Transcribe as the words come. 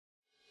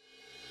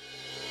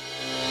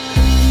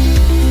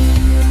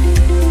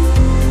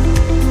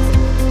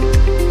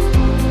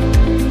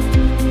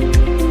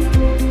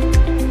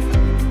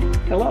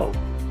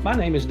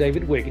name is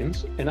David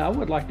Wiggins, and I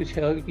would like to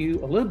tell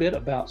you a little bit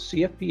about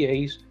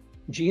CfPA's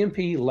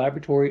GMP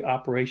Laboratory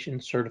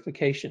Operations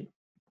Certification.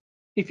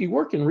 If you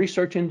work in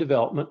research and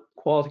development,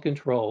 quality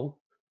control,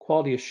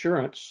 quality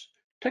assurance,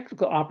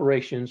 technical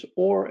operations,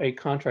 or a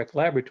contract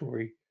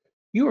laboratory,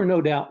 you are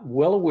no doubt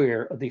well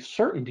aware of the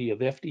certainty of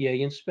FDA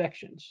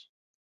inspections.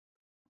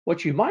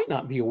 What you might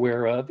not be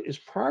aware of is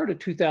prior to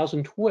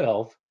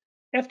 2012,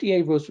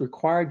 FDA was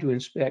required to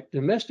inspect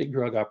domestic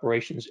drug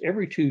operations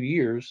every 2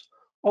 years,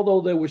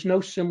 although there was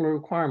no similar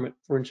requirement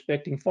for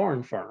inspecting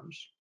foreign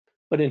firms.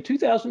 But in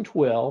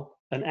 2012,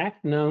 an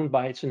act known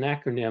by its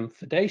acronym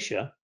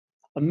FDASIA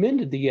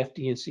amended the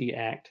FD&C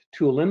Act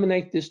to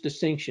eliminate this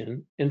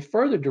distinction and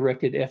further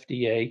directed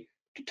FDA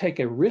to take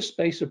a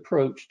risk-based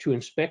approach to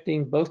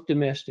inspecting both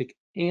domestic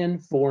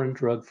and foreign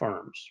drug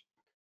firms.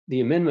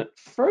 The amendment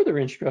further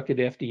instructed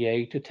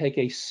FDA to take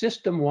a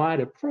system-wide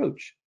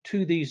approach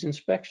to these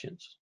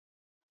inspections.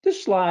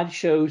 This slide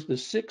shows the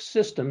 6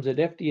 systems that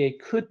FDA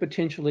could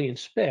potentially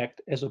inspect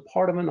as a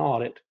part of an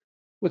audit,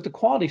 with the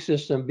quality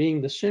system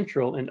being the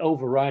central and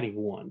overriding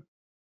one.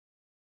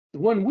 The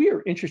one we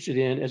are interested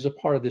in as a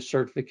part of this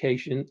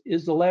certification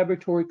is the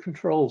Laboratory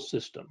Control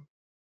System.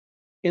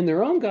 In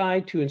their own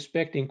guide to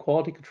inspecting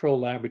quality control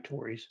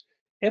laboratories,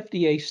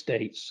 FDA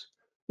states,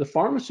 the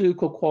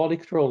pharmaceutical quality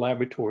control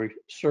laboratory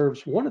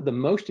serves one of the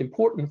most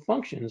important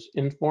functions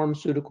in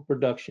pharmaceutical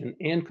production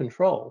and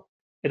control.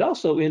 It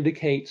also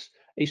indicates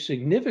a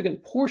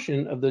significant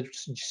portion of the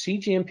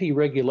cGMP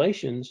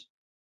regulations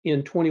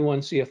in 21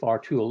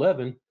 CFR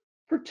 211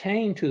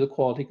 pertain to the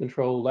quality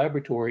control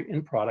laboratory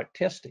and product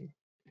testing.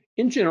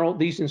 In general,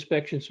 these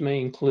inspections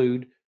may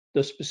include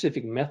the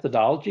specific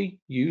methodology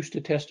used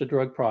to test a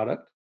drug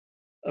product,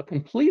 a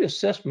complete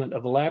assessment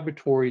of a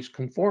laboratory's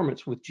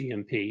conformance with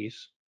GMPs,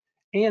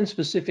 and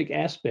specific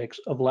aspects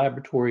of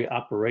laboratory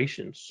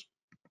operations.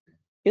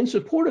 In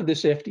support of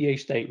this FDA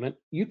statement,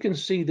 you can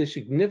see the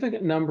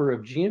significant number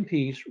of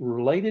GMPs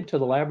related to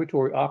the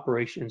laboratory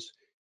operations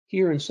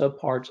here in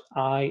subparts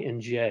I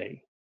and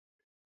J.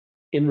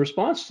 In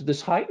response to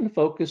this heightened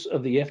focus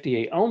of the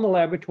FDA on the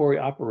laboratory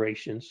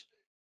operations,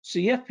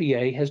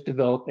 CfPA has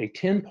developed a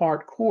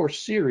 10-part course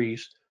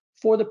series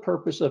for the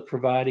purpose of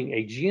providing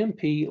a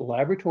GMP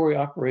Laboratory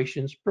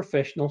Operations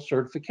Professional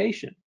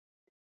Certification.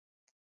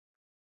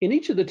 In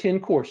each of the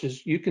 10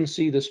 courses, you can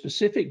see the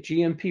specific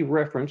GMP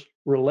reference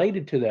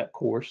related to that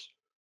course,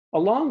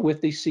 along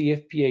with the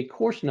CfPA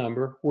course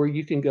number, where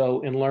you can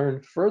go and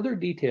learn further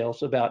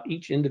details about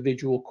each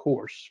individual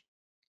course.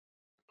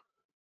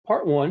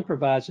 Part 1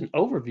 provides an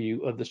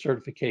overview of the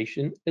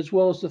certification, as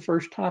well as the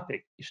first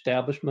topic,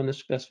 establishment of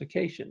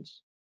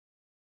specifications.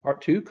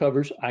 Part 2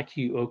 covers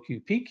IQ,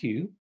 OQ,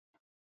 PQ.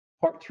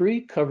 Part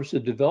 3 covers the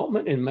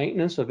development and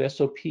maintenance of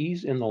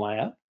SOPs in the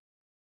lab.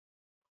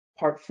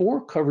 Part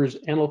 4 covers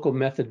analytical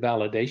method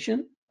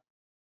validation.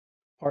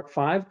 Part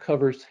 5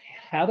 covers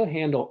how to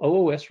handle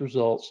OOS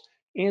results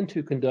and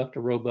to conduct a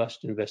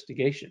robust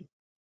investigation.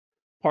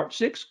 Part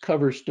 6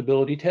 covers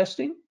stability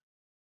testing.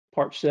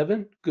 Part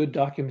 7, good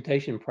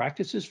documentation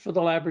practices for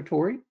the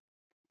laboratory.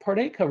 Part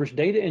 8 covers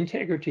data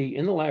integrity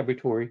in the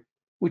laboratory,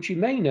 which you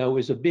may know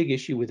is a big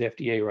issue with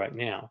FDA right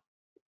now.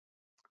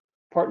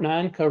 Part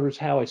 9 covers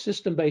how a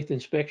system-based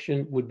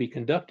inspection would be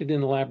conducted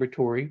in the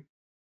laboratory.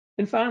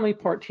 And finally,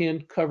 Part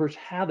 10 covers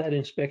how that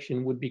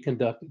inspection would be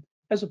conducted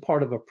as a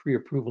part of a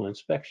pre-approval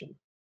inspection.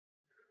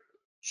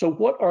 So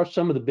what are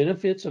some of the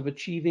benefits of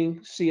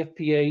achieving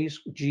CfPA's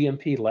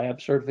GMP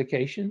lab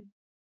certification?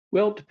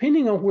 Well,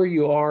 depending on where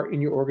you are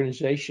in your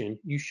organization,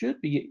 you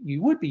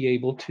would be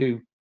able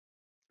to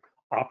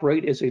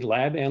operate as a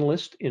lab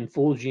analyst in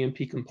full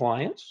GMP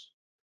compliance,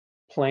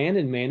 plan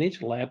and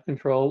manage lab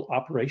control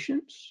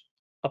operations,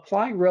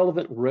 apply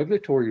relevant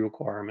regulatory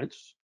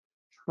requirements,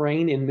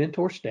 train and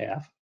mentor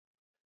staff,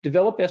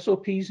 develop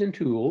SOPs and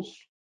tools,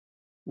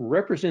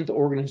 represent the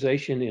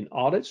organization in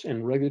audits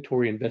and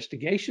regulatory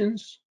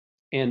investigations,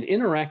 and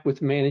interact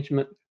with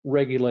management,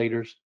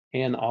 regulators,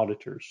 and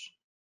auditors.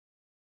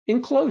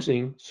 In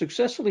closing,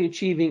 successfully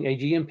achieving a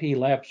GMP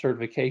lab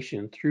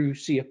certification through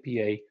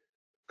CfPA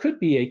could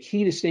be a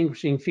key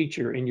distinguishing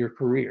feature in your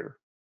career.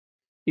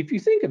 If you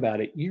think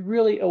about it, you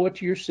really owe it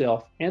to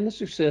yourself and the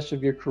success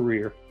of your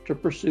career to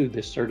pursue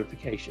this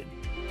certification.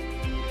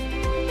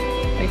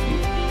 Thank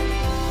you.